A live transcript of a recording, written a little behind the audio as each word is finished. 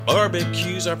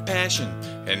Barbecue's our passion,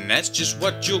 and that's just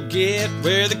what you'll get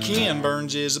where the Ken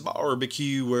Burns is a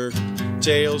barbecuer.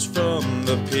 Tales from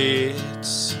the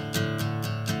pits.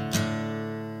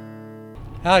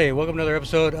 Howdy, welcome to another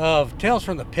episode of Tales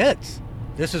from the Pits.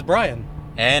 This is Brian.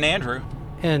 And Andrew.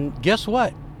 And guess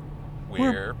what?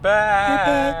 We're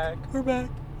back. We're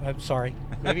back. I'm sorry.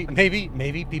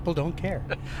 Maybe people don't care.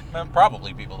 Well,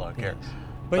 probably people don't care.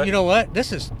 But you know what?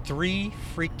 This is 3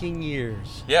 freaking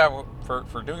years. Yeah,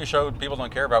 for doing a show people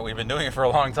don't care about, we've been doing it for a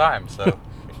long time. So,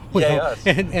 yay us.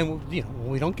 And you know,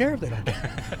 we don't care if they don't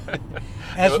care.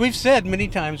 As we've said many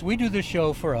times, we do this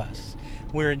show for us.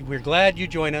 We're glad you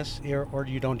join us, or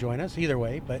you don't join us, either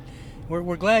way. But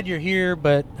we're glad you're here.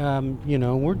 But you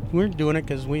know, we're doing it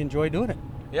because we enjoy doing it.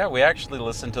 Yeah, we actually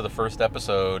listened to the first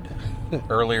episode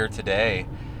earlier today,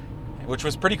 which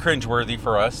was pretty cringeworthy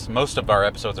for us. Most of our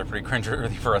episodes are pretty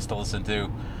cringeworthy for us to listen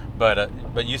to. But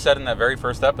you said in that very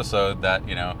first episode that,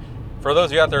 you know, for those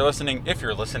of you out there listening, if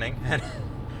you're listening, and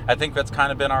I think that's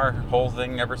kind of been our whole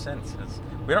thing ever since.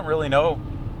 We don't really know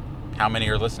how many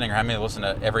are listening or how many listen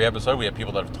to every episode. We have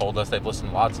people that have told us they've listened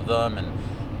to lots of them, and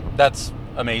that's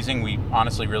amazing. We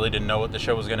honestly really didn't know what the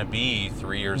show was going to be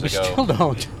 3 years ago. We still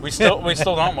don't. We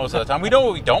still don't most of the time. We know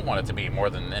what we don't want it to be more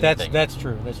than anything. That's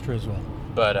true. That's true as well.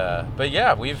 But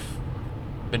yeah, we've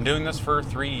been doing this for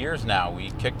 3 years now.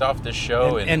 We kicked off this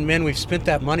show, and man, we've spent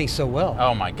that money so well.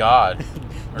 Oh my God,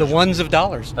 the ones of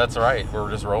dollars. That's right. We're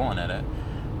just rolling in it.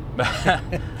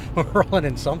 We're rolling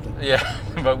in something. Yeah,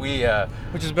 but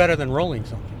which is better than rolling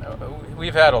something.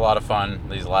 We've had a lot of fun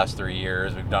these last 3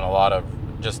 years. We've done a lot of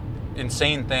just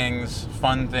insane things,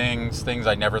 fun things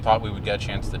I never thought we would get a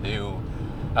chance to do.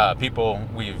 People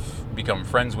we've become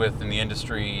friends with in the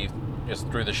industry just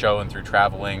through the show and through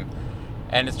traveling,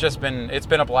 and it's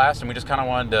been a blast. And we just kind of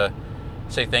wanted to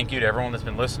say thank you to everyone that's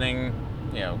been listening.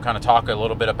 You know, kind of talk a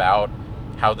little bit about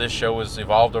how this show has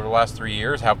evolved over the last 3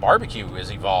 years, how barbecue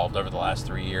has evolved over the last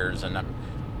 3 years, and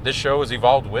this show has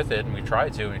evolved with it. And we try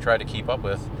to keep up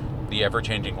with the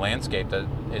ever-changing landscape that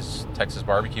is Texas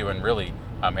barbecue and really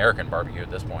American barbecue at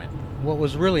this point. What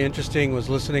was really interesting was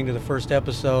listening to the first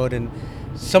episode and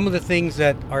some of the things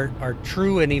that are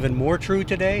true and even more true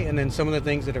today, and then some of the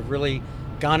things that have really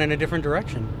gone in a different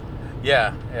direction.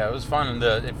 Yeah, it was fun.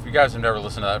 And if you guys have never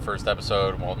listened to that first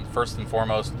episode, well, first and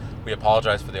foremost, we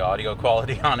apologize for the audio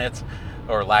quality on it,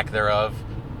 or lack thereof.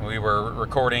 We were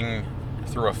recording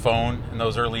through a phone in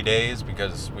those early days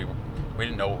because we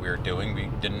didn't know what we were doing.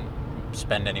 We didn't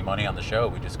spend any money on the show.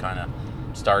 We just kind of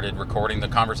started recording the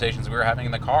conversations we were having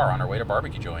in the car on our way to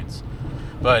barbecue joints.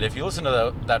 But if you listen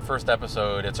to that first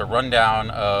episode, it's a rundown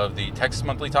of the Texas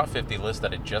Monthly Top 50 list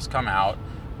that had just come out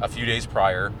a few days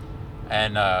prior,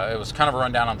 and it was kind of a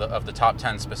rundown of the top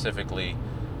 10 specifically,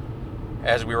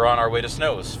 as we were on our way to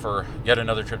Snows for yet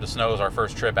another trip to Snows, our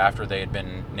first trip after they had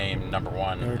been named number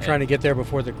one. We were trying to get there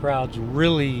before the crowds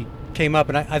really came up,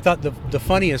 and I thought the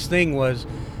funniest thing was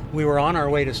we were on our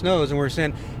way to Snows, and we were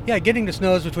saying, yeah, getting to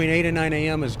Snows between 8 and 9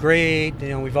 a.m. is great. You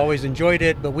know, we've always enjoyed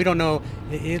it, but we don't know.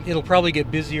 It'll probably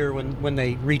get busier when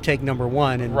they retake number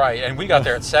one. And right, and we got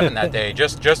there at 7 that day,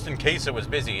 just in case it was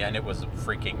busy, and it was a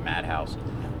freaking madhouse.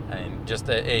 And just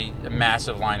a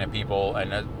massive line of people.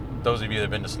 And those of you that have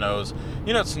been to Snows,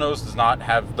 you know, Snows does not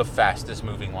have the fastest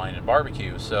moving line in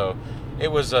barbecue. So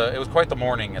it was quite the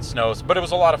morning at Snows, but it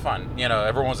was a lot of fun. You know,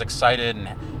 everyone was excited and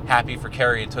happy for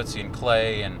Carrie and Tootsie and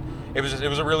Clay, and it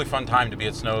was a really fun time to be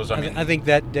at Snows. I think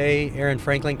that day Aaron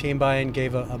Franklin came by and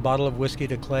gave a bottle of whiskey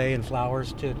to Clay and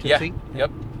flowers to Tootsie. Yeah,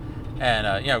 yep.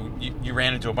 And you know, you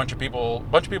ran into a bunch of people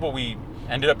we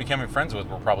ended up becoming friends with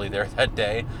were probably there that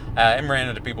day, and ran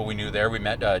into people we knew there. We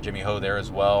met Jimmy Ho there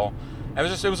as well. And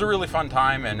it was a really fun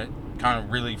time, and kind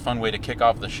of really fun way to kick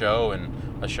off the show,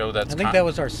 and a show that's... I think that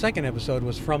was our second episode,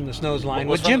 was from the Snows line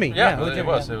with Jimmy. It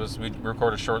was. We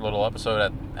recorded a short little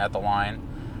episode at the line.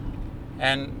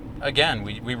 And again,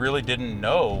 we really didn't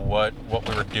know what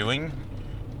we were doing.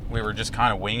 We were just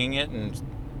kind of winging it, and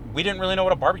we didn't really know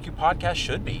what a barbecue podcast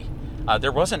should be.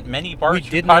 There wasn't many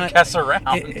barbecue podcasts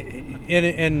around.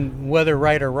 And whether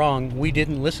right or wrong, we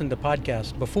didn't listen to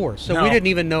podcasts before. So we didn't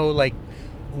even know like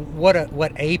what a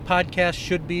podcast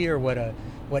should be, or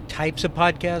what types of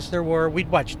podcasts there were. We'd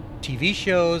watch TV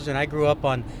shows, and I grew up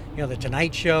on, you know, the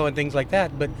Tonight Show and things like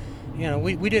that. But, you know,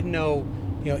 we didn't know,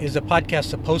 you know, is a podcast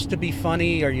supposed to be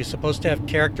funny? Are you supposed to have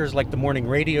characters like the morning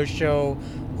radio show,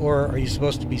 or are you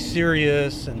supposed to be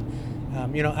serious? And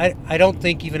you know, I don't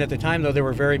think even at the time, though, there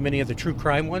were very many of the true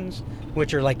crime ones,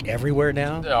 which are like everywhere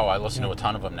now. Oh, I listen to a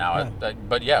ton of them now. Yeah.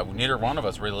 But yeah, neither one of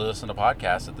us really listened to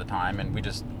podcasts at the time, and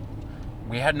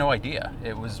we had no idea.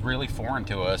 It was really foreign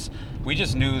to us. We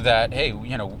just knew that, hey,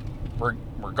 you know, we're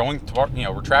we're going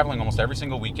to, we're traveling almost every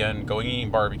single weekend, going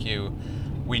eating barbecue.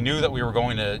 We knew that we were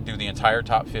going to do the entire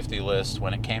top 50 list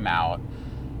when it came out.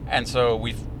 And so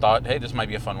we thought, hey, this might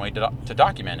be a fun way to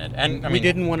document it. And we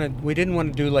didn't want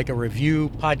to do like a review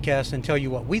podcast and tell you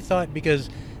what we thought, because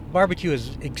barbecue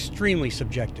is extremely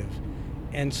subjective.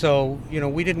 And so,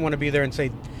 we didn't want to be there and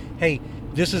say, hey,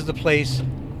 this is the place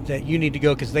that you need to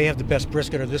go because they have the best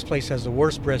brisket, or this place has the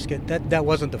worst brisket. That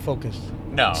wasn't the focus.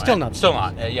 No, still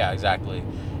not. Yeah, exactly.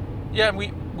 Yeah,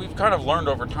 we've kind of learned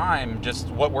over time just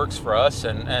what works for us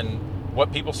and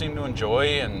what people seem to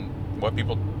enjoy and what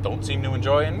people don't seem to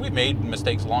enjoy, and we've made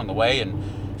mistakes along the way and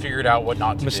figured out what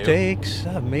not to do. Mistakes?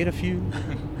 I've made a few.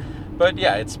 But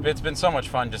yeah, it's been so much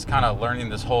fun just kind of learning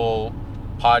this whole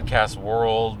podcast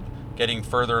world, getting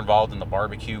further involved in the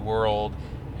barbecue world,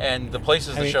 and the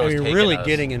places the show has taken really us.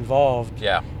 Getting involved.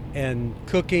 Yeah. And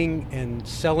cooking and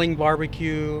selling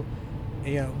barbecue,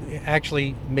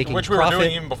 actually making which profit. We were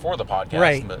doing even before the podcast.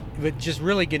 Right. But just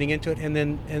really getting into it, and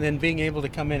then being able to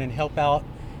come in and help out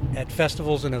at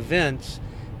festivals and events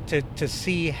to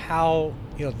see how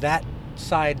that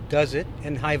side does it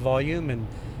in high volume and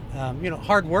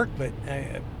hard work, but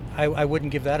I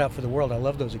wouldn't give that up for the world. I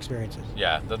love those experiences.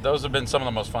 Yeah, those have been some of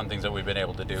the most fun things that we've been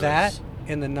able to do. That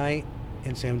and the night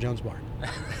in Sam Jones Bar.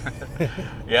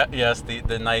 Yes,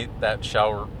 the night that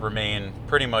shall remain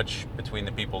pretty much between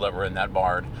the people that were in that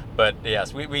barn. But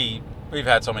yes, we've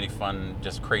had so many fun,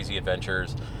 just crazy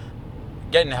adventures.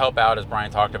 Getting to help out, as Brian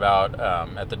talked about,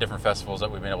 at the different festivals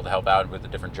that we've been able to help out with the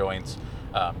different joints.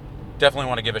 Definitely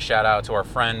want to give a shout out to our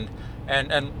friend.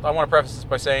 And I want to preface this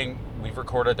by saying we've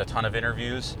recorded a ton of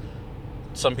interviews.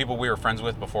 Some people we were friends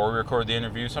with before we recorded the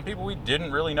interview. Some people we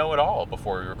didn't really know at all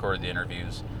before we recorded the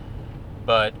interviews.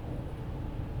 But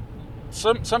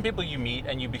some people you meet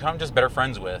and you become just better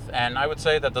friends with. And I would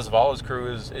say that the Zavala's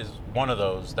crew is one of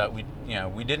those that we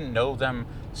didn't know them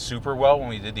super well when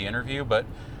we did the interview, but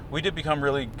we did become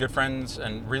really good friends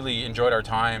and really enjoyed our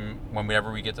time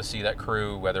whenever we get to see that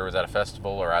crew, whether it was at a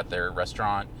festival or at their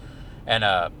restaurant. And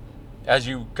as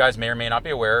you guys may or may not be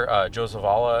aware, Joe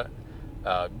Zavala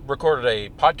recorded a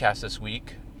podcast this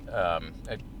week.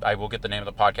 I will get the name of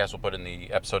the podcast. We'll put in the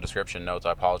episode description notes.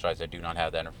 I apologize. I do not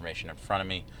have that information in front of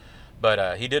me.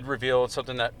 But he did reveal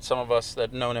something that some of us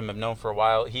that known him have known for a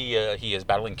while. He is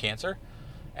battling cancer,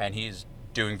 and he's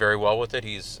doing very well with it.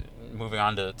 He's moving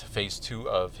on to phase 2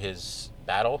 of his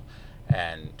battle,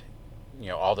 and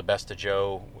all the best to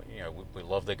Joe. We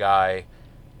love the guy.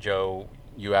 Joe,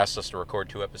 you asked us to record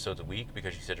 2 episodes a week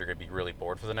because you said you're going to be really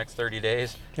bored for the next 30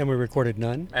 days. And we recorded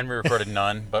none.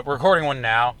 But we're recording one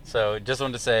now. So just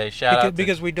wanted to say shout out.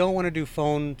 Because we don't want to do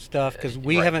phone stuff because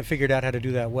we haven't figured out how to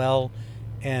do that well.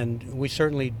 And we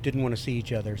certainly didn't want to see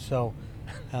each other. So,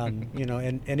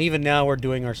 and even now we're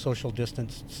doing our social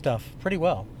distance stuff pretty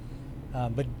well.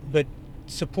 But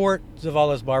support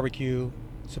Zavala's Barbecue,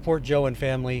 support Joe and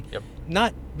family. Yep.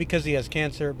 Not because he has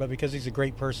cancer, but because he's a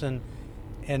great person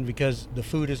and because the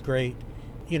food is great.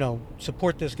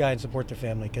 Support this guy and support their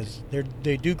family because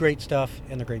they do great stuff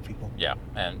and they're great people. Yeah,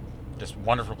 and just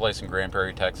wonderful place in Grand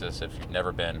Prairie, Texas. If you've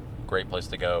never been, great place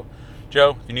to go.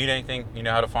 Joe, if you need anything, you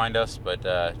know how to find us, but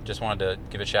just wanted to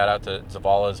give a shout out to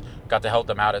Zavala's. Got to help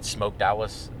them out at Smoke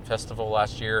Dallas Festival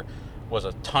last year. Was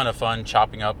a ton of fun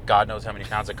chopping up God knows how many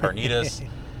pounds of carnitas,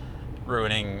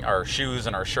 ruining our shoes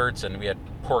and our shirts, and we had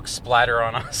pork splatter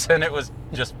on us, and it was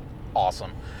just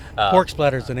awesome. Pork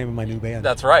Splatter is the name of my new band.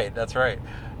 That's right.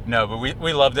 No, but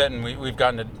we loved it, and we've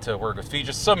gotten to work with Fee,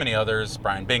 just so many others,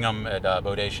 Brian Bingham at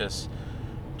Bodacious.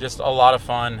 Just a lot of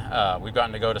fun. We've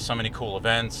gotten to go to so many cool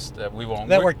events that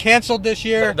were canceled this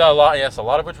year. A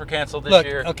lot of which were canceled this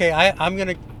year. Okay, I'm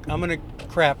gonna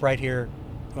crap right here.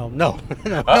 Well, no.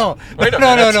 Wait a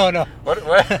minute. No.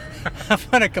 What? I'm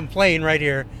gonna complain right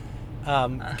here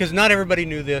because not everybody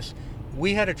knew this.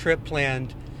 We had a trip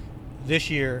planned this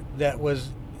year that was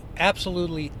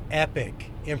absolutely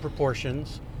epic in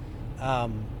proportions.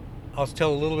 I'll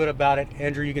tell a little bit about it.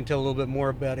 Andrew, you can tell a little bit more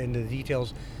about it in the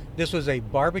details. This was a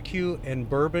barbecue and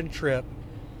bourbon trip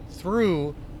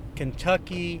through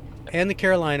Kentucky and the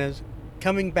Carolinas,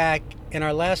 coming back, and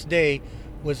our last day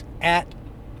was at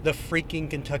the freaking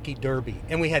Kentucky Derby.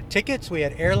 And we had tickets, we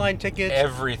had airline tickets,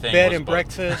 everything, bed and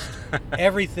breakfast,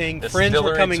 everything. Friends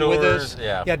were coming tours, with us.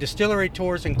 Yeah, distillery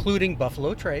tours, including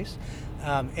Buffalo Trace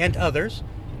and others.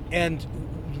 And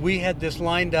we had this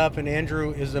lined up, and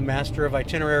Andrew is the master of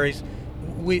itineraries.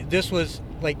 This was,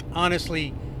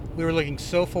 honestly, we were looking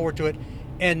so forward to it.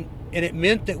 And it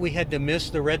meant that we had to miss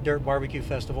the Red Dirt Barbecue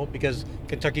Festival because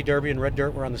Kentucky Derby and Red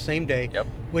Dirt were on the same day,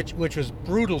 which was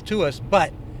brutal to us,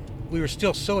 but we were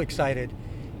still so excited.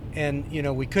 And,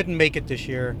 we couldn't make it this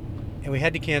year. and we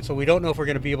had to cancel. We don't know if we're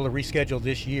going to be able to reschedule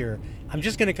this year. I'm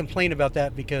just going to complain about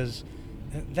that because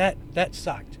that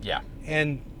sucked. Yeah.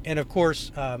 And of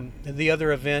course, the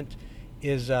other event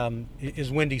is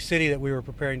Windy City that we were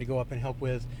preparing to go up and help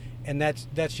with, and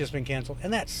that's just been canceled,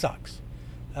 and that sucks.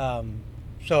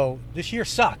 So this year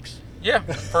sucks. Yeah,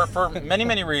 for many,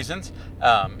 many reasons.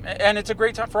 And it's a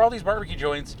great time for all these barbecue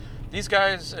joints. These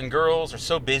guys and girls are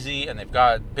so busy, and they've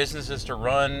got businesses to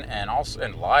run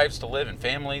and lives to live and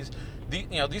families.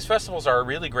 These festivals are a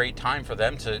really great time for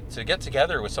them to get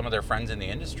together with some of their friends in the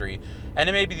industry, and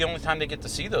it may be the only time they get to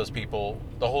see those people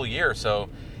the whole year. So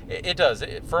it does.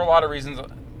 For a lot of reasons,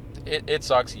 it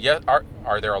sucks. Yet,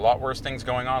 are there a lot worse things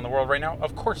going on in the world right now?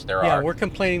 Of course there are. Yeah, we're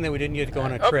complaining that we didn't get to go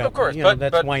on a trip. Of course,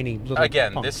 that's whiny.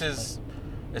 Again, punk. This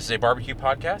is a barbecue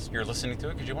podcast. You're listening to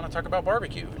it because you want to talk about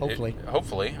barbecue.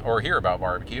 Hopefully, or hear about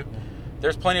barbecue.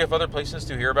 There's plenty of other places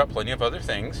to hear about plenty of other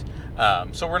things.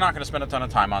 So we're not going to spend a ton of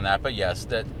time on that. But yes,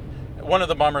 that one of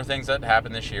the bummer things that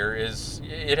happened this year is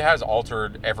it has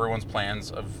altered everyone's plans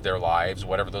of their lives,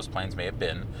 whatever those plans may have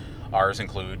been. Ours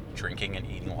include drinking and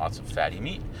eating lots of fatty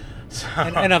meat. So,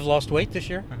 and I've lost weight this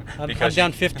year. I'm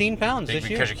down 15 pounds this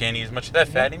year. Because you can't eat as much of that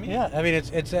fatty meat? Yeah, I mean,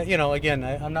 it's again,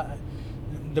 I'm not...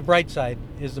 The bright side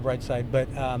is the bright side, but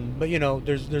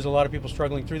there's a lot of people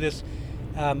struggling through this.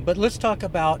 But let's talk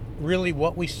about really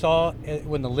what we saw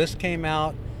when the list came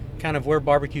out, kind of where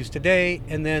barbecue's today,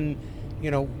 and then,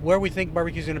 where we think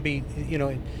barbecue's going to be.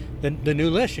 The new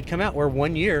list should come out. We're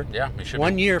 1 year. Yeah, we should.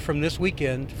 1 year from this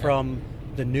weekend from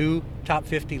the new top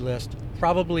 50 list,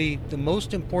 probably the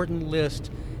most important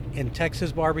list in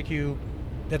Texas barbecue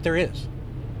that there is.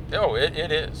 Oh, it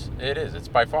is. It is. It's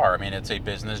by far. I mean, it's a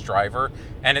business driver,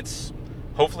 and it's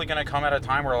hopefully going to come at a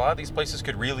time where a lot of these places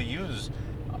could really use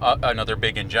another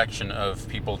big injection of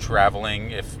people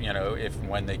traveling, if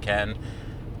when they can,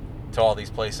 to all these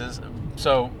places.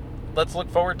 So let's look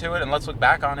forward to it, and let's look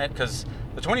back on it, because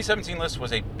the 2017 list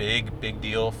was a big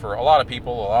deal for a lot of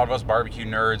people. A lot of us barbecue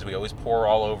nerds, we always pour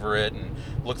all over it and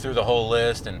look through the whole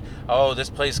list, and this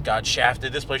place got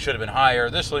shafted, this place should have been higher,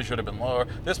 this place should have been lower,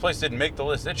 this place didn't make the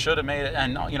list, it should have made it,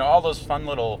 and all those fun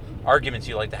little arguments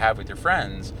you like to have with your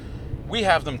friends. We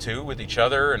have them too with each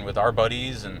other and with our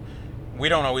buddies, and we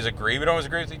don't always agree. We don't always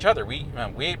agree with each other. We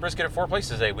ate brisket at 4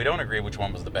 places today. We don't agree which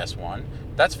one was the best one.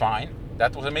 That's fine.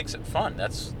 That's what makes it fun.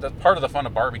 That's part of the fun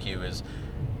of barbecue is.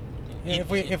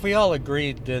 If we all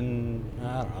agreed, then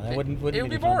I don't know. That wouldn't it would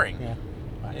be boring. Yeah.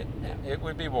 It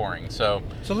would be boring. So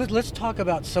let's talk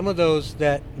about some of those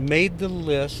that made the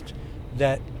list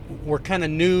that were kind of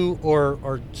new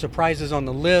or surprises on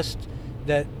the list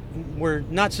that were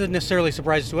not so necessarily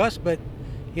surprises to us, but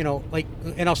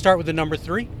and I'll start with the number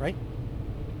 3, right?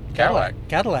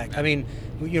 Cadillac. I mean,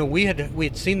 we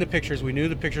had seen the pictures. We knew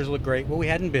the pictures looked great. Well, we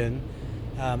hadn't been,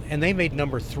 and they made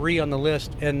number 3 on the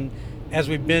list. And as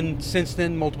we've been since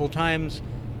then multiple times,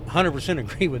 100%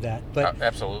 agree with that. But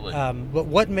absolutely. But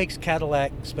what makes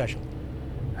Cadillac special?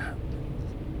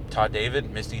 Todd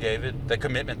David, Misty David, the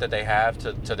commitment that they have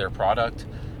to their product,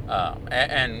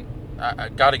 and I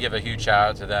got to give a huge shout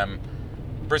out to them.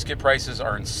 Brisket prices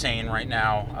are insane right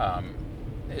now.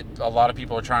 A lot of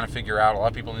people are trying to figure out, a lot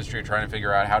of people in the industry are trying to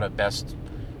figure out how to best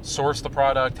source the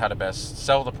product, how to best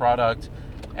sell the product,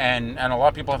 and a lot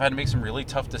of people have had to make some really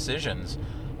tough decisions.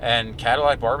 And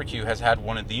Cadillac Barbecue has had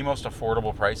one of the most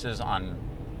affordable prices on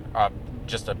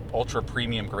just an ultra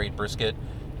premium grade brisket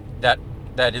that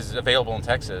is available in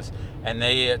Texas. And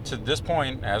they, to this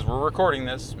point, as we're recording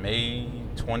this, May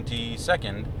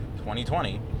 22nd,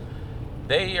 2020,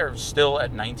 they are still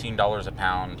at $19 a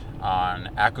pound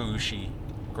on Akaushi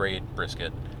grade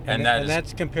brisket. And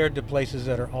that's compared to places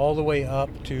that are all the way up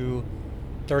to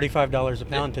 $35 a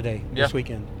pound today, this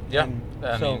weekend. Yeah,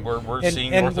 we're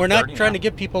seeing north of 30 we're not trying now. to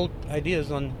give people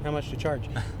ideas on how much to charge,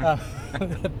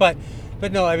 but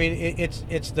no, I mean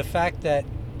it's the fact that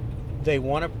they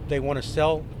want to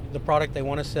sell the product they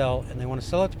want to sell, and they want to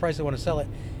sell it at the price they want to sell it,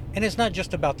 and it's not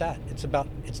just about that.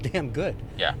 It's damn good.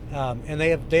 Yeah. And they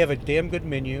have a damn good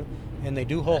menu, and they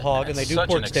do whole hog, and they do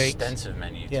pork steaks. Such an extensive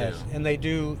menu too. Yes, and they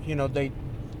do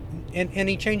and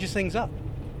he changes things up.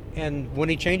 And when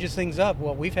he changes things up,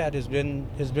 what we've had has been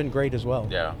great as well.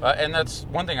 Yeah, and that's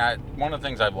one of the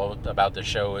things I've loved about this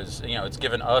show is it's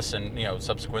given us and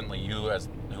subsequently you as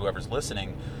whoever's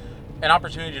listening an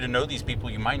opportunity to know these people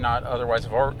you might not otherwise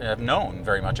have known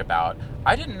very much about.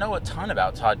 I didn't know a ton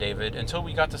about Todd David until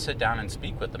we got to sit down and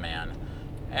speak with the man,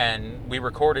 and we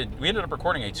ended up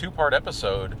recording a 2-part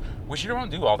episode, which you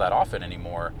don't do all that often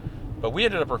anymore. But we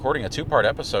ended up recording a 2-part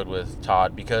episode with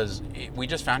Todd because we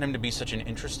just found him to be such an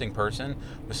interesting person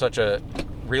with such a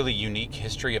really unique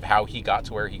history of how he got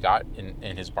to where he got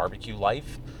in his barbecue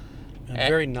life.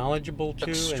 very knowledgeable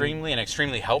too.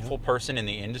 Extremely helpful person in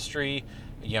the industry.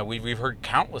 You know, we've heard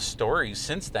countless stories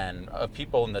since then of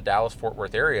people in the Dallas-Fort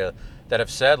Worth area that have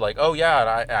said, like, oh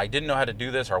yeah, I didn't know how to do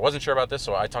this, or I wasn't sure about this,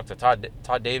 so I talked to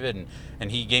Todd David,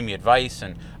 and he gave me advice.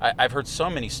 And I've heard so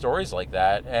many stories like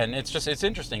that, and it's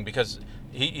interesting because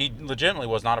he legitimately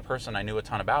was not a person I knew a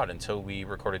ton about until we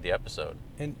recorded the episode.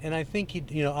 And I think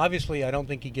he, obviously I don't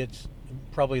think he gets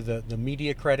probably the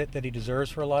media credit that he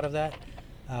deserves for a lot of that.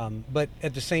 But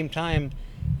at the same time,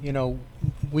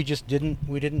 we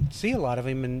didn't see a lot of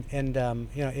him, and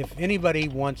if anybody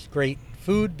wants great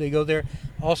food, they go there.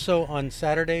 Also on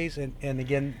Saturdays, and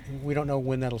again, we don't know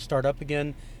when that'll start up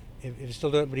again. If it's still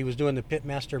doing it, but he was doing the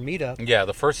Pitmaster meetup. Yeah,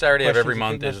 the first Saturday of every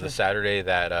month is the Saturday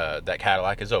that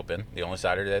Cadillac is open, the only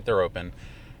Saturday that they're open,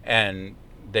 and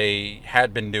they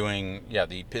had been doing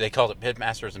they called it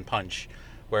Pitmasters and Punch,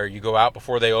 where you go out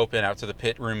before they open out to the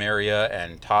pit room area,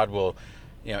 and Todd will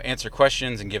answer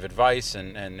questions and give advice,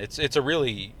 and it's a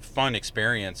really fun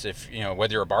experience if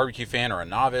whether you're a barbecue fan or a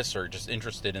novice or just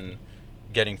interested in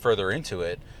getting further into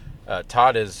it.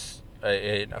 Todd is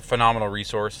a phenomenal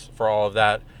resource for all of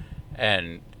that,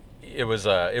 and it was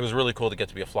really cool to get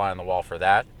to be a fly on the wall for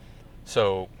that.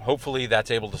 So hopefully that's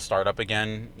able to start up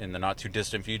again in the not too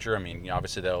distant future. I mean,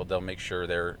 obviously they'll make sure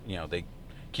they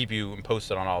keep you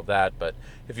posted on all of that, but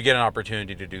if you get an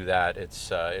opportunity to do that,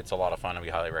 it's a lot of fun, and we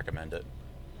highly recommend it.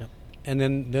 And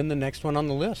then the next one on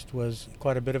the list was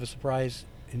quite a bit of a surprise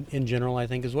in general, I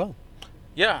think, as well.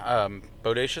 Yeah,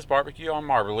 Bodacious Barbecue on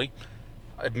Marbley.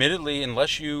 Admittedly,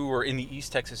 unless you were in the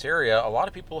East Texas area, a lot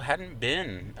of people hadn't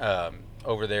been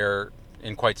over there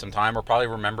in quite some time, or probably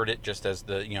remembered it just as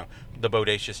the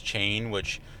Bodacious chain,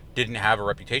 which didn't have a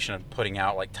reputation of putting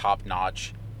out like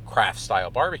top-notch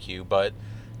craft-style barbecue. But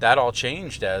that all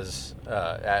changed as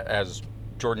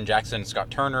Jordan Jackson and Scott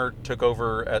Turner took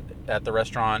over at the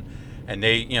restaurant. And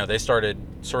they started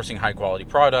sourcing high quality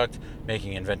product,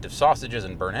 making inventive sausages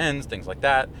and burnt ends, things like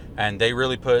that. And they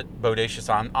really put Bodacious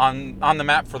on the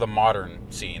map for the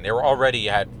modern scene. They were already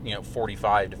had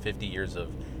 45 to 50 years of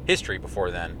history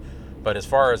before then. But as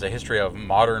far as a history of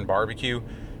modern barbecue,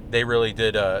 they really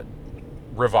did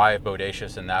revive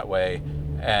Bodacious in that way.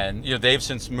 And they've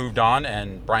since moved on,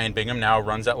 and Brian Bingham now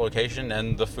runs that location,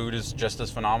 and the food is just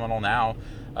as phenomenal now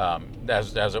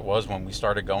as it was when we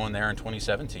started going there in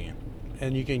 2017.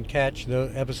 And you can catch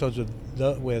the episodes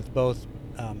with both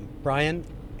Brian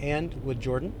and with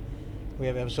Jordan. We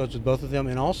have episodes with both of them.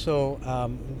 And also,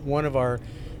 one of our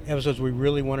episodes we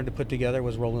really wanted to put together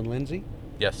was Roland Lindsay.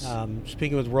 Yes.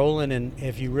 Speaking with Roland, and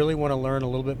if you really want to learn a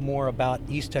little bit more about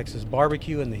East Texas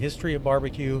barbecue and the history of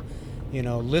barbecue,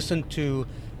 listen to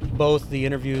both the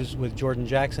interviews with Jordan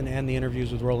Jackson and the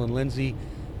interviews with Roland Lindsay.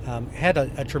 Had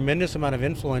a tremendous amount of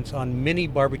influence on many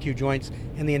barbecue joints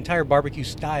and the entire barbecue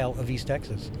style of East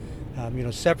Texas.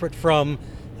 Separate from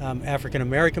African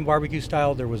American barbecue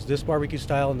style, there was this barbecue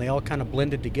style, and they all kind of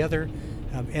blended together.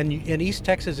 And East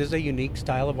Texas is a unique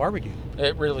style of barbecue.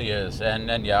 It really is,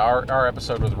 and yeah, our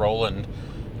episode with Roland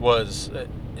was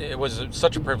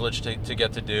such a privilege to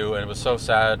get to do, and it was so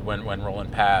sad when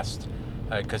Roland passed,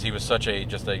 because he was such a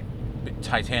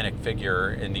titanic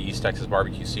figure in the East Texas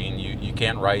barbecue scene. You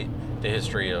can't write the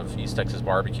history of East Texas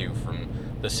barbecue from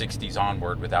the 60s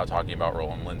onward without talking about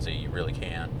Roland Lindsay. You really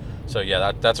can't. So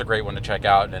yeah, that's a great one to check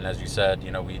out. And as you said,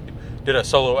 we did a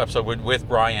solo episode with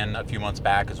Brian a few months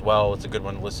back as well. It's a good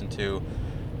one to listen to.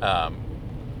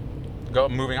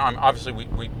 Moving on, obviously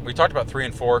we talked about 3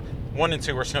 and 4. 1 and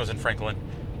 2 were Snows in Franklin.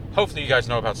 Hopefully you guys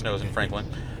know about Snows in Franklin.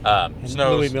 Snows,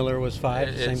 Louis Miller was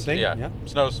 5, same thing. Yeah.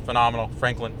 Snows, phenomenal.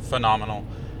 Franklin, phenomenal.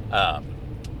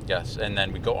 Yes, and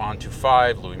then we go on to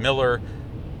 5, Louis Miller,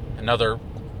 another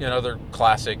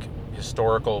classic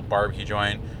historical barbecue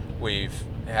joint. We've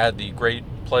had the great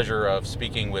pleasure of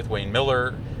speaking with Wayne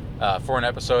Miller for an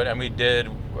episode, and we did,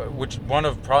 which one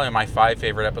of probably my 5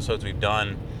 favorite episodes we've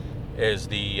done is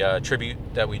the tribute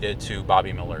that we did to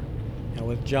Bobby Miller.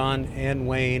 With John and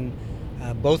Wayne,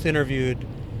 both interviewed,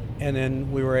 and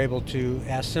then we were able to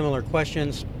ask similar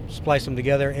questions, splice them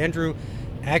together. Andrew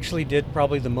actually did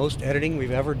probably the most editing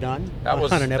we've ever done on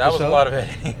an episode. That was a lot of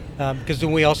editing. Because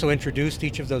then we also introduced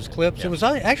each of those clips. Yeah. It was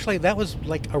actually, that was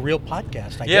like a real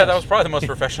podcast, I guess. Yeah, that was probably the most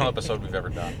professional episode we've ever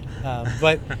done.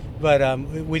 But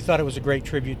we thought it was a great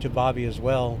tribute to Bobby as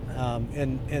well.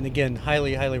 And again,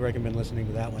 highly, highly recommend listening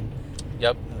to that one.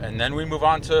 Yep. And then we move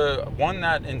on to one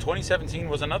that in 2017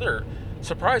 was another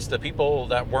surprise to people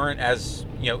that weren't as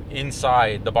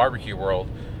inside the barbecue world.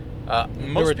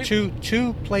 There were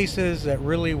two places that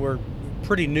really were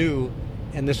pretty new,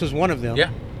 and this was one of them. Yeah.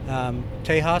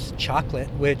 Tejas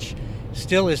Chocolate, which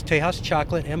still is Tejas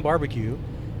Chocolate and Barbecue,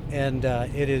 and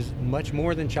it is much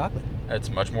more than chocolate. It's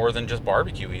much more than just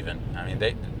barbecue even. I mean,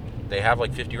 they have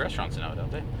like 50 restaurants now,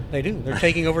 don't they? They do. They're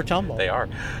taking over Tomball. They are.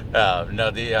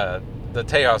 No, the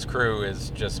Tejas crew is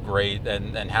just great,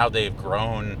 and how they've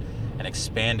grown and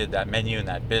expanded that menu and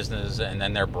that business, and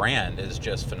then their brand is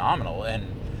just phenomenal. And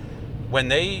when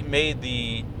they made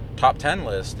the top 10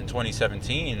 list in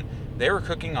 2017, they were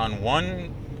cooking on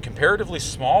one comparatively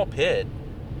small pit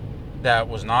that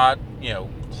was not,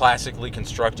 classically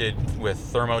constructed with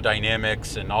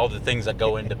thermodynamics and all the things that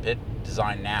go into pit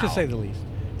design now. To say the least.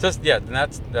 And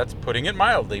that's putting it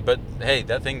mildly. But hey,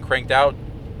 that thing cranked out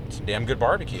some damn good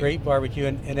barbecue. Great barbecue,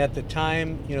 and at the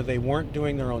time, they weren't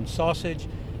doing their own sausage,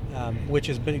 which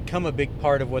has become a big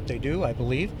part of what they do, I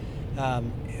believe.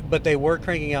 But they were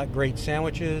cranking out great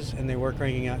sandwiches, and they were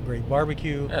cranking out great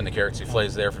barbecue. And the carrot souffle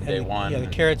is there from day one. Yeah, the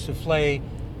carrot souffle,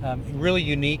 really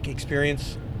unique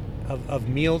experience of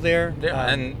meal there.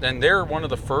 And they're one of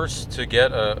the first to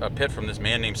get a pit from this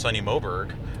man named Sonny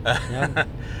Moberg. Yeah.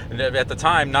 At the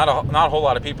time, not a whole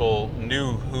lot of people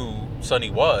knew who Sonny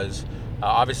was.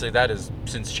 Obviously, that has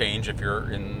since changed. If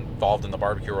you're involved in the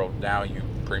barbecue world now, you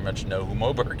pretty much know who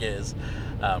Moberg is.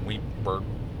 We were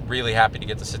really happy to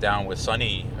get to sit down with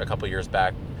Sonny a couple years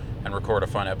back and record a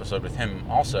fun episode with him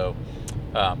also.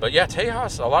 But yeah,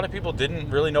 Tejas, a lot of people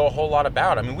didn't really know a whole lot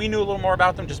about. I mean, we knew a little more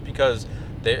about them just because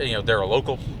they're a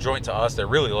local joint to us. They're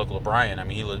really local to Bryan. I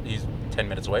mean, he's 10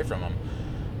 minutes away from them.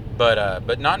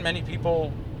 But not many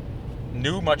people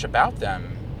knew much about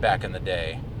them back in the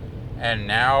day, and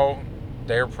now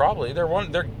they're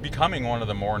becoming one of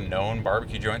the more known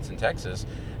barbecue joints in Texas,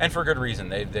 and for good reason.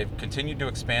 They've continued to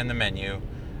expand the menu.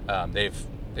 They've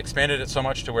expanded it so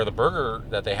much to where the burger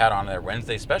that they had on their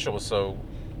Wednesday special was so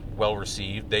well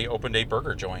received. They opened a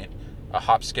burger joint, a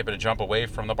hop, skip, and a jump away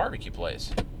from the barbecue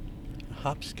place.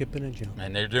 Hop, skip, and a jump.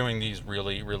 And they're doing these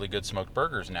really, really good smoked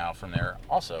burgers now from there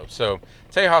also. So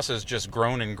Tejas has just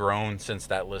grown and grown since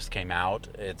that list came out.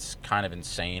 It's kind of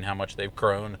insane how much they've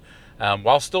grown,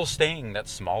 while still staying that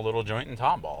small little joint in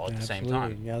Tomball at the same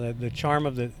time. Yeah, the charm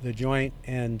of the joint,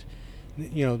 and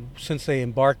since they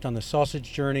embarked on the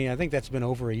sausage journey, I think that's been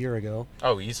over a year ago.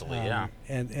 Oh, easily, yeah.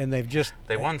 And they've just...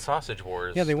 They won Sausage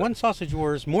Wars. Yeah, they won Sausage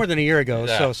Wars more than a year ago,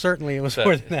 so certainly it was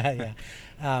more than that, yeah.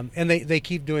 And they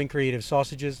keep doing creative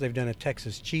sausages. They've done a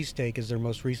Texas cheesesteak as their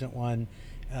most recent one.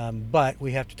 But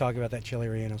we have to talk about that chili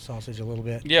relleno sausage a little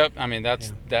bit. Yep, I mean,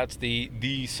 that's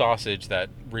the sausage that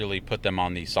really put them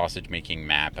on the sausage-making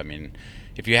map. I mean,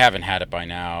 if you haven't had it by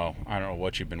now, I don't know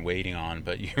what you've been waiting on,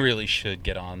 but you really should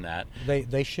get on that.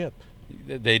 They ship.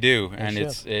 They do, and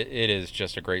it is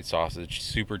just a great sausage.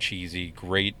 Super cheesy,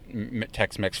 great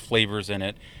Tex-Mex flavors in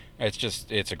it.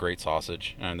 It's a great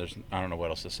sausage, and I don't know what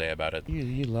else to say about it.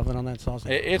 You love it on that sausage?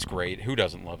 It's great. Who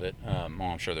doesn't love it? Well,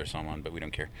 I'm sure there's someone, but we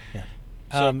don't care. Yeah.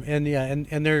 So,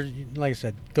 and they're, like I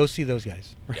said, go see those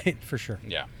guys, right? For sure.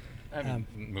 Yeah.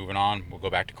 Moving on, we'll go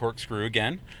back to Corkscrew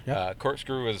again. Yep.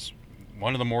 Corkscrew is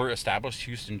one of the more established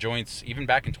Houston joints, even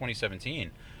back in 2017.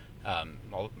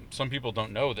 Some people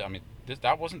don't know that. I mean,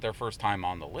 that wasn't their first time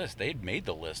on the list. They'd made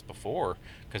the list before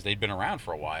because they'd been around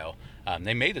for a while.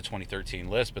 They made the 2013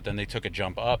 list, but then they took a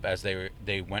jump up as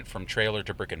they went from trailer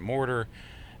to brick and mortar,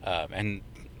 and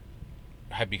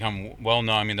had become well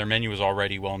known. I mean, their menu was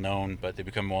already well known, but they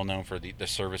become well known for the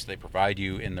service they provide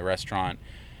you in the restaurant.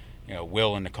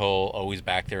 Will and Nicole always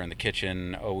back there in the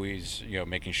kitchen, always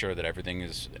making sure that everything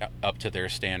is up to their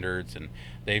standards, and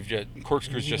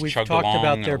Corkscrew's just chugged along. We've talked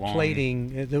about their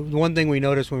plating. The one thing we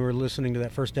noticed when we were listening to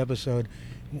that first episode,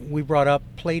 we brought up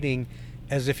plating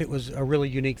as if it was a really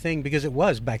unique thing, because it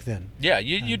was back then. Yeah,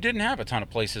 you didn't have a ton of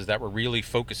places that were really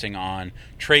focusing on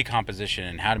tray composition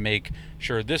and how to make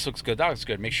sure this looks good, that looks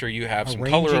good. Make sure you have some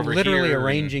color over here. Literally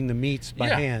arranging the meats by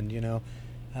hand,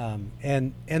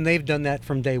 and they've done that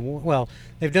from day one. Well,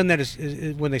 they've done that as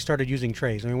when they started using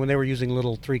trays. I mean, when they were using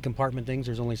little 3-compartment things,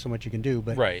 there's only so much you can do.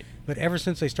 But right. But ever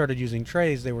since they started using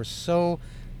trays, they were so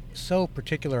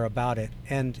particular about it,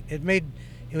 and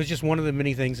it was just one of the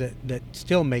many things that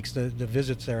still makes the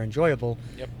visits there enjoyable.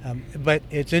 Yep. But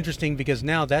it's interesting because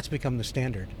now that's become the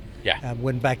standard. Yeah.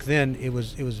 When back then it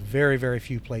was very, very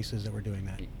few places that were doing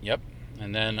that. Yep.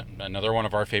 And then another one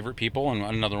of our favorite people, and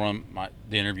another one of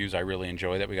the interviews I really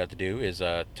enjoy that we got to do, is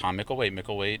Tom Micklethwait.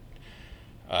 Micklethwait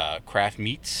Craft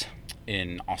Meats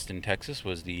in Austin, Texas,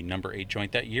 was the number 8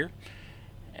 joint that year.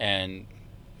 And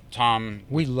Tom...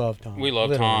 We love Tom. We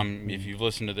love Tom. If you've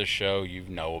listened to this show, you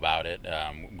know about it.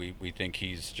 We think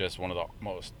he's just one of the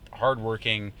most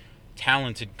hardworking,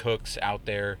 talented cooks out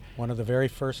there. One of the very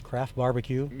first craft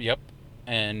barbecue. Yep.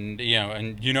 And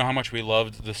you know how much we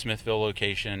loved the Smithville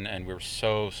location, and we were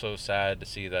so sad to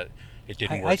see that it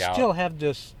didn't work out. I still have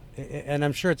this and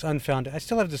I'm sure it's unfounded. I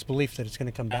still have this belief that it's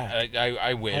going to come back.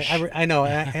 I wish. I know,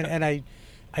 and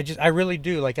I really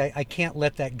do. Like I can't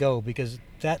let that go, because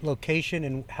that location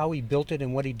and how he built it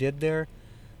and what he did there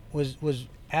was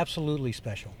absolutely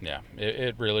special. Yeah,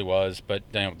 it really was. But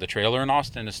the trailer in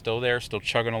Austin is still there, still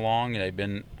chugging along. They've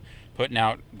been putting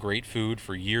out great food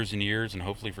for years and years, and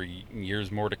hopefully for years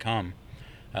more to come.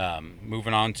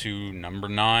 Moving on to number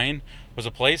 9 was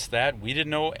a place that we didn't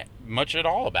know much at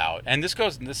all about. And this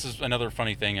is another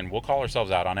funny thing, and we'll call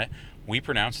ourselves out on it. We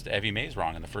pronounced Evie Mays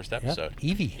wrong in the first episode.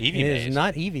 Yep. Evie Mays. Is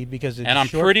not Evie, because it's and I'm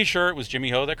short. pretty sure it was Jimmy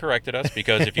Ho that corrected us,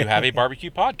 because if you have a barbecue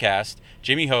podcast,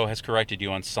 Jimmy Ho has corrected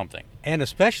you on something. And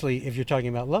especially if you're talking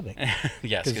about Lubbock.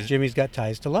 Yes. Because Jimmy's got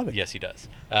ties to Lubbock. Yes, he does.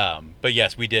 But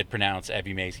yes, we did pronounce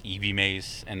Evie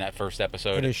Mays in that first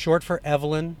episode. It is short for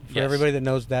Evelyn. For Yes. everybody that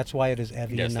knows, that's why it is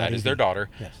Evie. Yes, and not that is Evie. their daughter.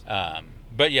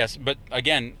 Yes. But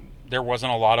again, there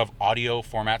wasn't a lot of audio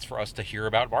formats for us to hear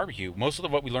about barbecue. Most of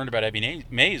what we learned about Evie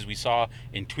Mays we saw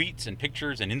in tweets and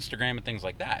pictures and Instagram and things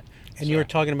like that. And you were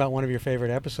talking about one of your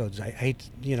favorite episodes. I hate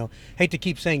to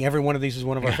keep saying every one of these is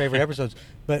one of our favorite episodes,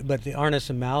 but the Arnis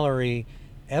and Mallory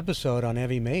episode on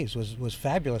Evie Mays was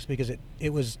fabulous, because it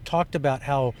was talked about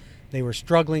how they were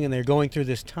struggling and they're going through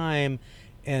this time,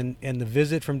 and the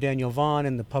visit from Daniel Vaughn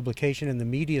and the publication and the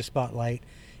media spotlight,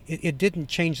 it didn't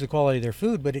change the quality of their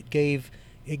food, but it gave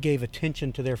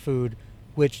attention to their food,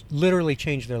 which literally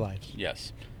changed their lives.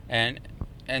 Yes, and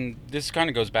this kind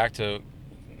of goes back to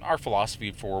our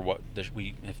philosophy for what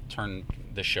we have turned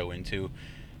the show into.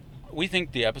 We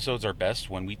think the episodes are best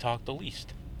when we talk the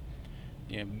least.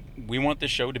 We want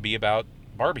this show to be about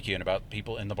barbecue and about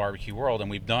people in the barbecue world, and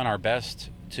we've done our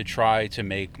best to try to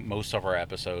make most of our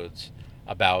episodes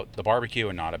about the barbecue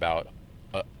and not about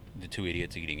the two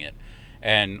idiots eating it.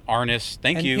 And Arnis,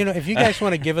 thank you. If you guys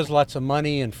want to give us lots of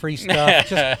money and free stuff,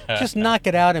 just knock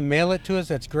it out and mail it to us.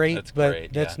 That's great. That's but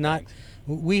great. that's Yeah, not. thanks.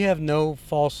 We have no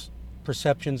false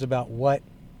perceptions about what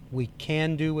we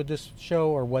can do with this show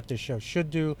or what this show should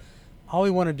do. All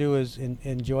we want to do is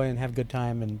enjoy and have a good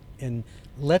time and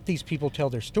let these people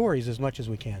tell their stories as much as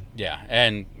we can. Yeah,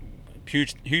 and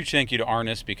huge thank you to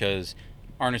Arnis, because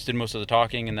Arnis did most of the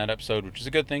talking in that episode, which is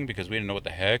a good thing, because we didn't know what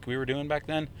the heck we were doing back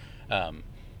then.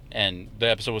 And the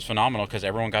episode was phenomenal because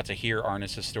everyone got to hear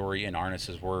Arnis' story in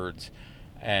Arnis' words.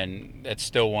 And it's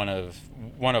still one of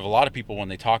a lot of people, when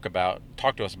they talk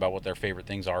to us about what their favorite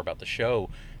things are about the show,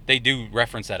 they do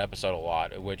reference that episode a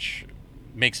lot, which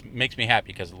makes me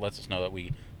happy, because it lets us know that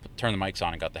we turned the mics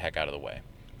on and got the heck out of the way.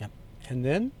 Yep. And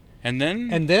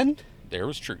then there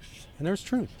was truth. And there's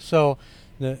truth. So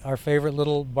our favorite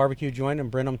little barbecue joint in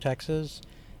Brenham, Texas,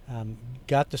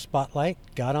 got the spotlight,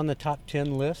 got on the top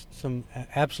 10 list. Some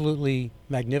absolutely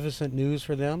magnificent news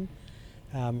for them.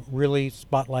 Really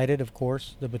spotlighted, of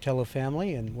course, the Botello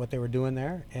family and what they were doing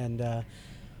there. And,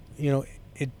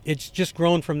 it's just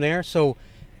grown from there. So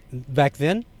back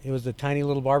then, it was a tiny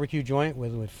little barbecue joint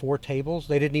with 4 tables.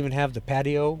 They didn't even have the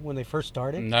patio when they first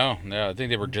started. No, I think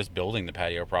they were just building the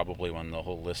patio probably when the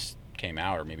whole list came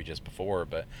out, or maybe just before.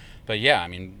 But yeah, I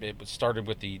mean, it started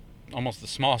with almost the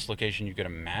smallest location you could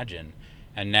imagine,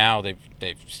 and now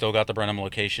they've still got the Brenham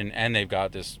location, and they've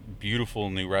got this beautiful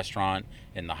new restaurant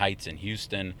in the Heights in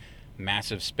Houston,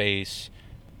 massive space.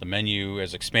 The menu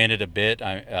has expanded a bit.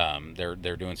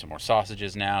 They're doing some more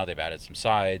sausages now. They've added some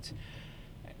sides,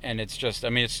 and it's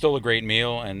still a great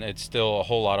meal, and it's still a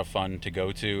whole lot of fun to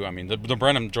go to. I mean, the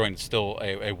Brenham joint is still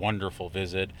a wonderful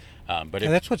visit. And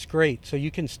that's what's great. So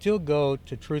you can still go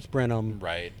to Truth Brenham,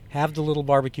 right? Have the little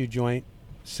barbecue joint,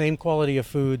 same quality of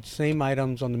food, same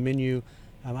items on the menu.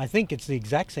 I think it's the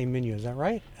exact same menu. Is that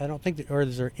right? I don't think or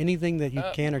is there anything that you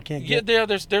can or can't get? Yeah,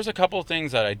 there's a couple of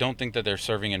things that I don't think that they're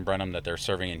serving in Brenham that they're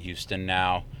serving in Houston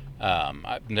now.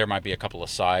 There might be a couple of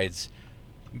sides,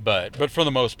 but for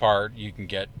the most part, you can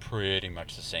get pretty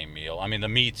much the same meal. I mean, the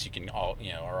meats you can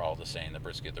are all the same: the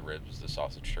brisket, the ribs, the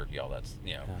sausage, turkey, all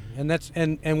that's .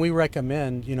 And we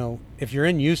recommend, if you're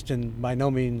in Houston, by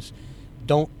no means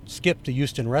don't skip the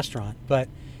Houston restaurant, but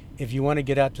if you want to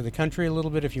get out to the country a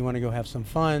little bit, if you want to go have some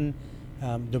fun,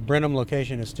 the Brenham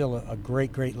location is still a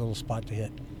great little spot to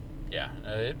hit. Yeah,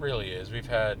 it really is. We've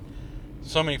had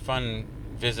so many fun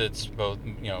visits, both,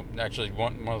 actually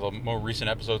one of the more recent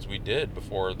episodes we did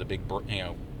before the big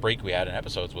break we had in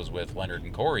episodes was with Leonard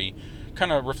and Corey,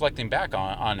 kind of reflecting back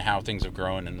on how things have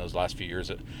grown in those last few years.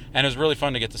 And it was really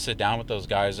fun to get to sit down with those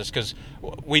guys, just because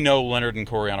we know Leonard and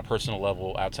Corey on a personal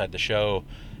level outside the show,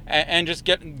 and just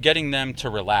getting them to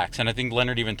relax. And I think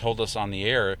Leonard even told us on the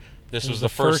air this was the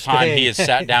first time he has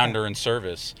sat down during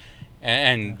service.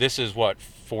 And this is,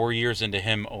 4 years into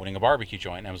him owning a barbecue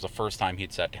joint, and it was the first time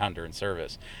he'd sat down during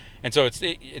service. And so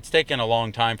it's taken a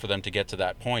long time for them to get to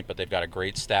that point, but they've got a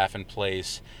great staff in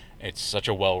place. It's such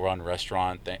a well-run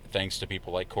restaurant, thanks to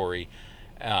people like Corey.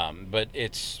 But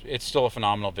it's still a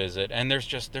phenomenal visit, and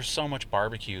there's so much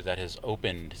barbecue that has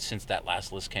opened since that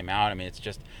last list came out. I mean,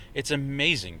 it's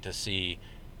amazing to see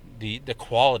the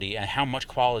quality and how much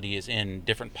quality is in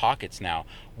different pockets now.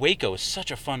 Waco is such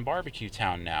a fun barbecue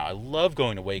town now. I love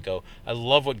going to Waco. I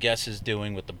love what Guess is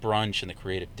doing with the brunch and the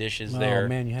creative dishes there. Oh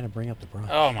man, you had to bring up the brunch.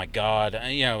 Oh my God,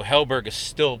 Hellberg is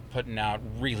still putting out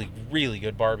really, really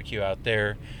good barbecue out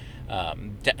there.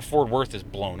 Fort Worth is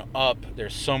blown up.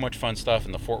 There's so much fun stuff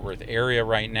in the Fort Worth area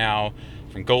right now,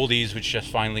 from Goldie's, which just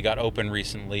finally got open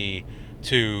recently,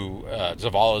 to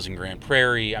Zavala's in Grand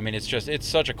Prairie. I mean, it's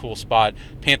such a cool spot.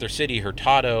 Panther City,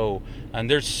 Hurtado, and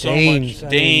there's so much.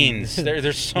 Danes.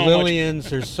 There's so Lillian's,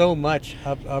 much. There's so much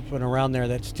up and around there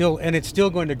it's still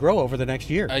going to grow over the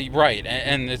next year. Right,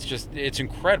 and it's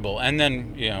incredible. And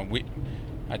then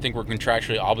I think we're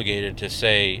contractually obligated to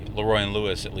say Leroy and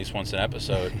Lewis at least once an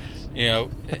episode.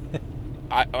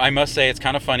 I must say it's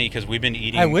kind of funny because we've been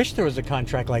eating. I wish there was a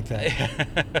contract like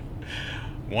that.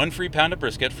 1 free pound of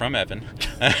brisket from Evan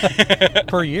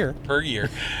per year.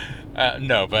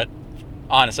 No, but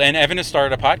honestly, and Evan has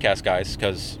started a podcast, guys,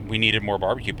 because we needed more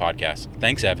barbecue podcasts.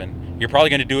 Thanks, Evan. You're probably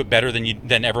going to do it better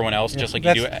than everyone else, just like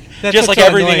you do it, just like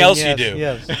everything else you do.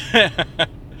 Yes.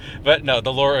 But no,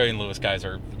 the Leroy and Lewis guys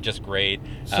are just great.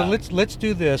 So let's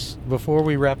do this before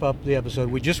we wrap up the episode.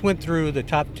 We just went through the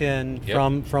top 10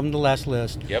 from the last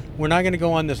list. Yep. We're not going to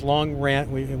go on this long rant.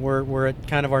 We're at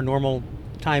kind of our normal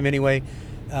time anyway.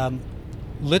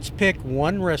 Let's pick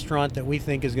one restaurant that we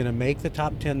think is going to make the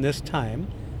top 10 this time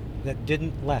that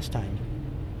didn't last time.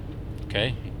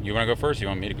 Okay. You want to go first? Or you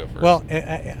want me to go first? Well,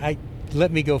 I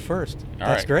let me go first.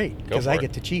 That's great because I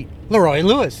get to cheat. Leroy and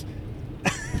Lewis.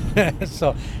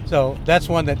 So that's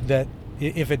one that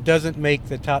if it doesn't make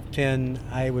the top 10,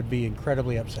 I would be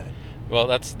incredibly upset. Well,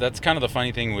 that's kind of the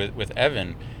funny thing with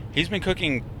Evan. He's been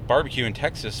cooking barbecue in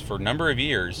Texas for a number of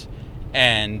years,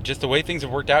 and just the way things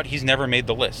have worked out, he's never made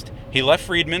the list. He left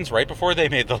Friedman's right before they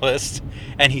made the list,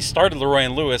 and he started Leroy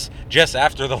and Lewis just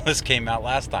after the list came out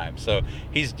last time. So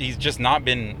he's just not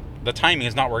been, the timing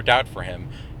has not worked out for him.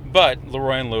 But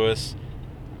Leroy and Lewis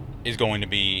is going to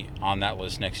be on that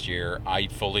list next year. I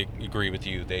fully agree with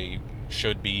you. They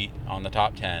should be on the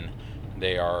top 10.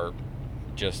 They are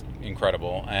just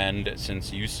incredible. And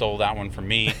since you stole that one from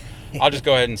me, I'll just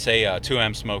go ahead and say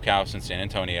 2M Smokehouse in San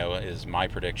Antonio is my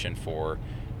prediction for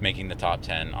making the top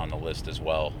 10 on the list as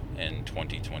well in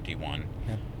 2021.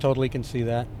 Yeah, totally can see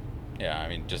that. Yeah, I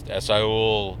mean, just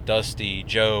Saul, Dusty,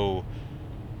 Joe,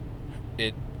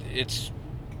 it's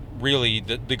really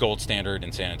the gold standard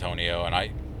in San Antonio, and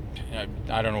I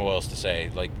don't know what else to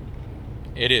say. Like,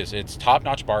 it's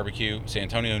top-notch barbecue. San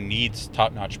Antonio needs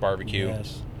top-notch barbecue.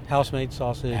 Yes. House-made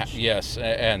sausage. Yes,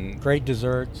 and great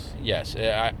desserts. Yes,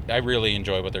 I really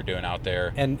enjoy what they're doing out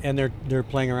there. And they're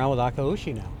playing around with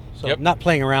akaushi now. So Yep. Not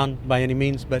playing around by any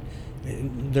means, but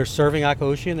they're serving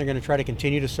akaushi, and they're going to try to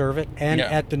continue to serve it, and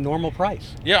at the normal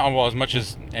price. Yeah, well, as much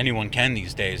as anyone can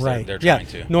these days, right. they're trying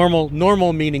to.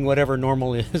 Normal meaning whatever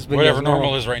normal is. But whatever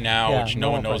normal is right now, which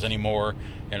no one knows price. Anymore,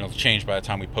 and it'll change by the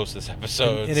time we post this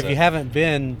episode. And if you haven't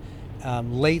been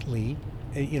lately,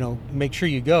 make sure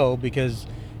you go, because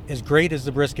as great as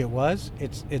the brisket was,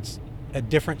 it's a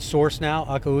different source now.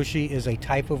 Akaushi is a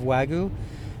type of Wagyu.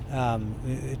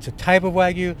 It's a type of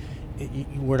Wagyu.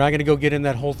 We're not going to go get in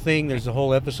that whole thing. There's a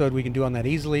whole episode we can do on that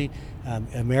easily.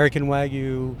 American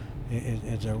Wagyu,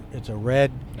 it's a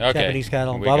red Japanese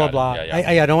cattle. Blah blah blah.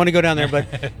 I don't want to go down there, but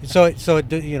so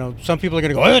some people are going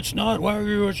to go, it's not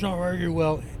Wagyu, it's not Wagyu.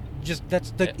 Well, just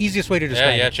that's the easiest way to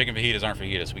describe it. Yeah, chicken fajitas aren't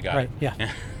fajitas. We got right. it.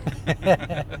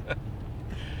 Yeah.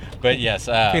 But yes,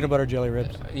 peanut butter jelly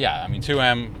ribs. Yeah, I mean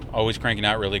 2M always cranking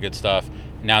out really good stuff.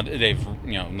 Now they've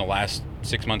in the last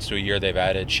 6 months to a year they've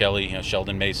added Shelly.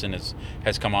 Sheldon Mason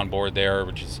has come on board there,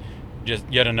 which is just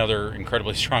yet another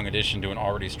incredibly strong addition to an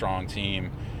already strong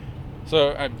team.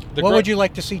 So what would you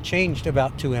like to see changed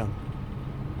about 2M?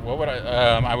 What would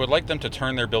I would like them to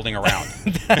turn their building around.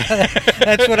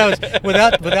 That's what I was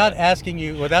without asking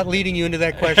you, without leading you into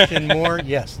that question more.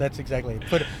 Yes, that's exactly it.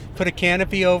 Put a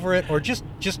canopy over it, or just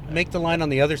make the line on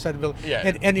the other side of the building.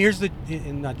 Yeah. And here's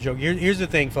here's the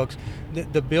thing, folks.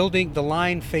 The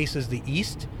line faces the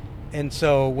east, and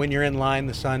so when you're in line,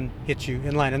 the sun hits you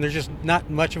in line, and there's just not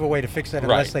much of a way to fix that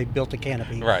unless they built a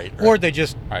canopy. Right. Or they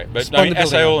just But spun the building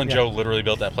SIO out. and Joe literally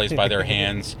built that place by their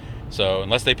hands. So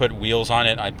unless they put wheels on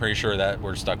it, I'm pretty sure that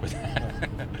we're stuck with that.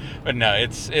 But no,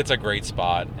 it's a great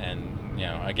spot, and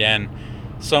again,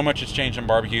 so much has changed in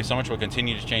barbecue. So much will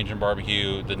continue to change in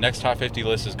barbecue. The next top 50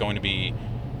 list is going to be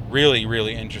really,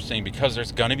 really interesting because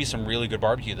there's going to be some really good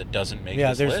barbecue that doesn't make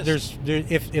this list.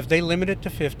 If they limit it to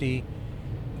 50,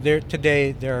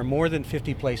 there are more than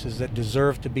 50 places that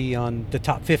deserve to be on the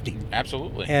top 50.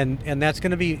 Absolutely. And that's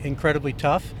going to be incredibly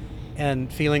tough,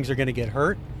 and feelings are going to get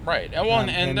hurt. Right. Well,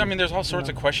 and I mean, there's all sorts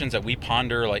of questions that we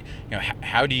ponder, like,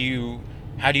 how do you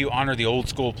honor the old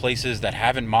school places that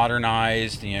haven't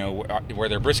modernized, where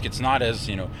their brisket's not as,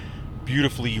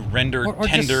 beautifully rendered, or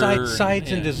tender, just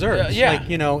sides and desserts. Yeah.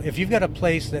 Like, if you've got a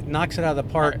place that knocks it out of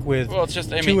the park with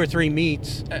two or three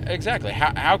meats. Exactly.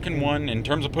 How can one, in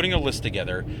terms of putting a list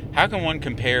together, how can one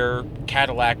compare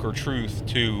Cadillac or Truth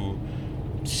to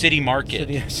City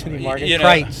Market? City Market,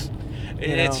 Kreitz.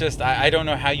 It's just, I don't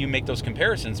know how you make those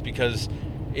comparisons because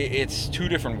it's two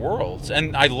different worlds,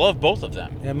 and I love both of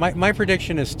them. And my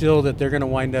prediction is still that they're going to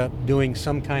wind up doing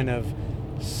some kind of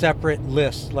separate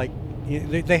list. Like,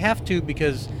 they have to,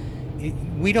 because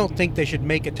we don't think they should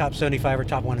make a top 75 or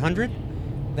top 100.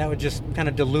 That would just kind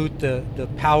of dilute the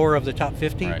power of the top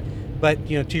 50. Right. But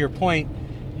to your point,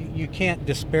 you can't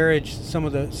disparage some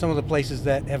of the places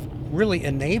that have really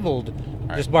enabled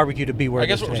this barbecue to be where I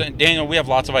guess it is what we're today. saying, Daniel, we have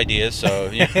lots of ideas, so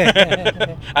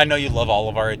I know you love all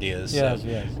of our ideas. Yes.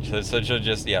 So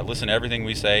just listen to everything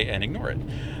we say and ignore it.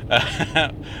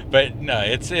 But no,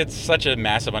 it's such a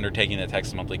massive undertaking that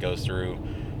Texas Monthly goes through.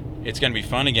 It's going to be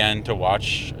fun again to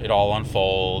watch it all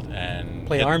unfold and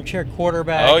play armchair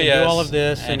quarterback. And do all of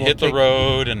this and hit the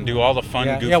road and do all the fun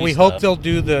goofy stuff. We hope they'll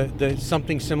do the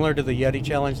something similar to the Yeti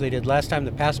challenge they did last time,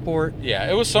 the Passport. Yeah,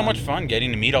 it was so much fun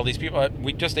getting to meet all these people.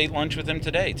 We just ate lunch with him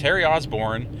today. Terry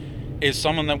Osborne is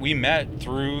someone that we met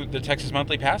through the Texas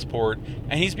Monthly Passport,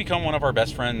 and he's become one of our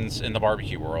best friends in the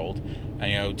barbecue world.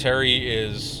 And Terry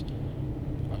is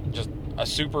just a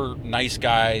super nice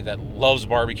guy that loves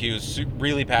barbecue, is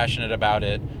really passionate about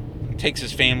it, takes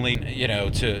his family,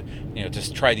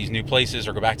 to try these new places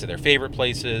or go back to their favorite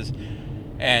places.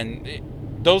 And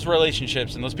those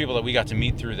relationships and those people that we got to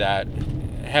meet through that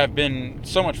have been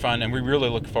so much fun, and we really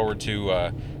look forward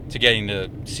to getting to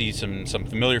see some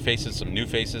familiar faces, some new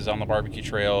faces on the barbecue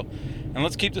trail. And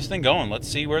let's keep this thing going. Let's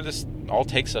see where this all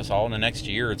takes us all in the next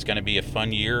year. It's going to be a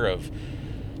fun year of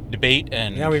debate,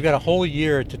 and we've got a whole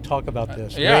year to talk about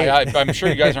this. I'm sure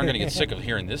you guys aren't going to get sick of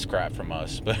hearing this crap from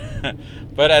us,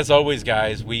 but as always,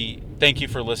 guys, we thank you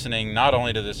for listening, not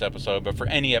only to this episode but for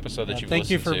any episode that you've listened to. Thank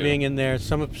you for being in there.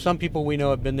 Some people we know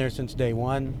have been there since day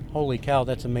one. Holy cow,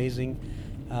 that's amazing.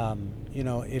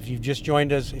 If you've just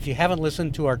joined us, if you haven't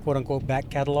listened to our quote unquote back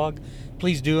catalog,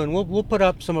 please do, and we'll put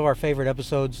up some of our favorite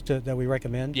episodes that we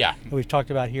recommend. Yeah, that we've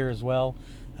talked about here as well.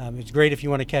 It's great if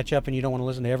you want to catch up and you don't want to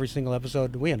listen to every single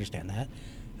episode. We understand that.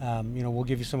 We'll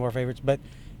give you some of our favorites, but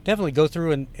definitely go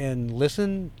through and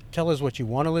listen. Tell us what you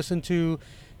want to listen to.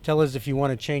 Tell us if you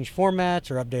want to change formats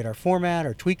or update our format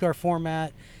or tweak our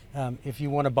format. If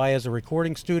you want to buy us a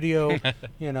recording studio,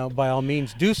 by all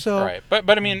means do so. Right.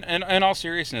 But I mean, in all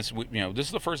seriousness, this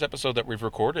is the first episode that we've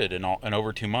recorded in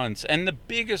over 2 months, and the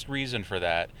biggest reason for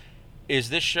that is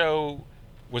this show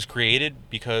was created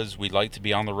because we like to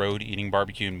be on the road eating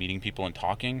barbecue and meeting people and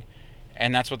talking,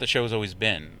 and that's what the show has always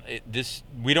been.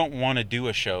 We don't want to do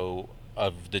a show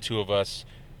of the two of us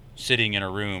sitting in a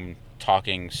room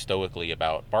talking stoically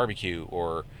about barbecue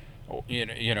or doing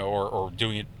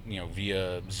it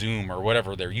via Zoom or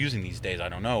whatever they're using these days. I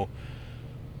don't know.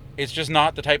 It's just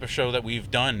not the type of show that we've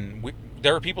done.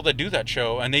 There are people that do that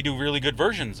show, and they do really good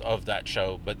versions of that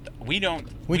show, but we don't.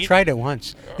 We tried it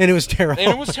once, and it was terrible.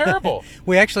 And it was terrible.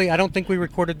 I don't think we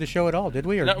recorded the show at all, did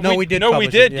we? No, we did. No, we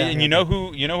did. Yeah, and you know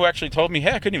who actually told me,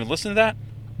 hey, I couldn't even listen to that?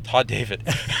 Todd David.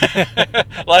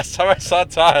 Last time I saw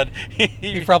Todd,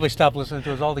 he probably stopped listening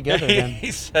to us altogether then.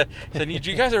 He said, did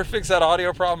you guys ever fix that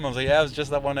audio problem? I was like, yeah, it was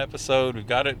just that one episode. We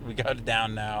got it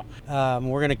down now.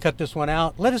 We're going to cut this one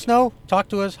out. Let us know. Talk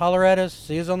to us. Holler at us.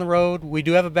 See us on the road. We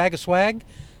do have a bag of swag.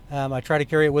 I try to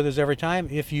carry it with us every time.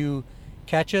 If you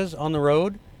catch us on the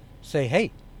road, say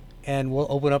hey, and we'll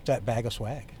open up that bag of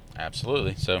swag.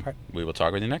 Absolutely. So we will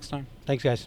talk with you next time. Thanks, guys.